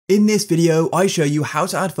In this video, I show you how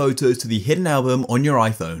to add photos to the hidden album on your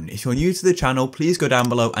iPhone. If you're new to the channel, please go down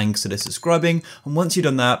below and consider subscribing. And once you've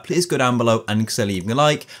done that, please go down below and consider leaving a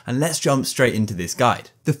like. And let's jump straight into this guide.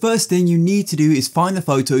 The first thing you need to do is find the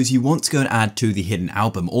photos you want to go and add to the hidden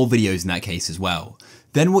album, or videos in that case as well.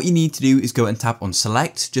 Then what you need to do is go and tap on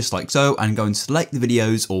select, just like so, and go and select the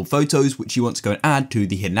videos or photos which you want to go and add to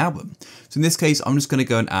the hidden album. So in this case, I'm just going to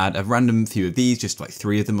go and add a random few of these, just like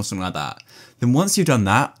 3 of them or something like that. Then once you've done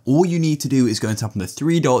that, all you need to do is go and tap on the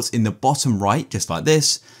 3 dots in the bottom right, just like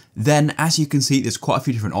this. Then as you can see, there's quite a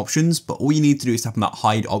few different options, but all you need to do is tap on that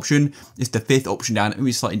hide option. It's the 5th option down, it will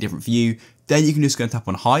be slightly different for you. Then you can just go and tap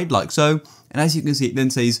on hide like so. And as you can see, it then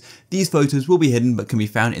says these photos will be hidden but can be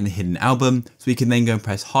found in the hidden album. So we can then go and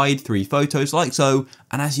press hide 3 photos like so.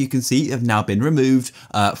 And as you can see, they've now been removed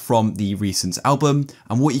from the recent album.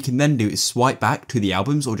 And what you can then do is swipe back to the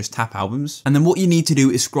albums or just tap albums. And then what you need to do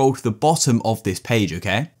is scroll to the bottom of this page,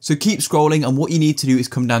 okay? So keep scrolling, and what you need to do is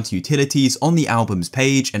come down to utilities on the albums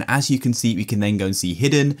page. And as you can see, we can then go and see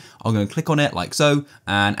hidden. I'm going to click on it like so.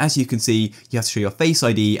 And as you can see, you have to show your Face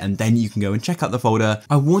ID and then you can go and check out the folder.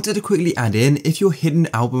 I wanted to quickly add in, if your hidden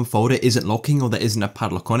album folder isn't locking or there isn't a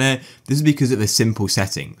padlock on it, this is because of a simple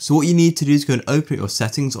setting. So what you need to do is go and open your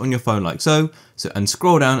settings on your phone like so, and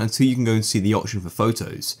scroll down until you can go and see the option for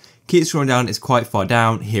photos. Keep scrolling down, it's quite far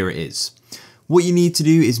down, here it is. What you need to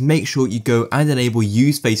do is make sure you go and enable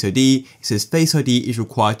use Face ID. It says Face ID is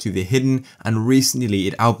required to the hidden and recently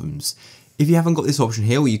deleted albums. If you haven't got this option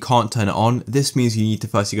here or you can't turn it on, this means you need to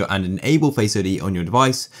firstly go and enable Face ID on your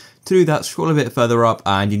device. To do that, scroll a bit further up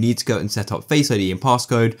and you need to go and set up Face ID and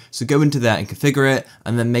passcode. So go into there and configure it,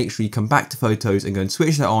 and then make sure you come back to photos and go and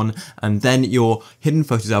switch that on, and then your hidden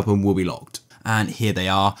photos album will be locked. And here they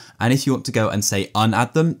are. And if you want to go and say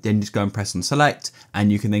unadd them, then just go and press on select,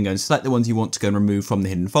 and you can then go and select the ones you want to go and remove from the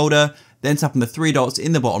hidden folder. Then tap on the 3 dots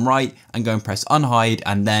in the bottom right and go and press unhide,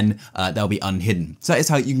 and then they'll be unhidden. So that is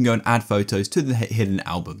how you can go and add photos to the hidden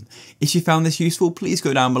album. If you found this useful, please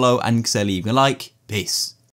go down below and consider leaving a like. Peace.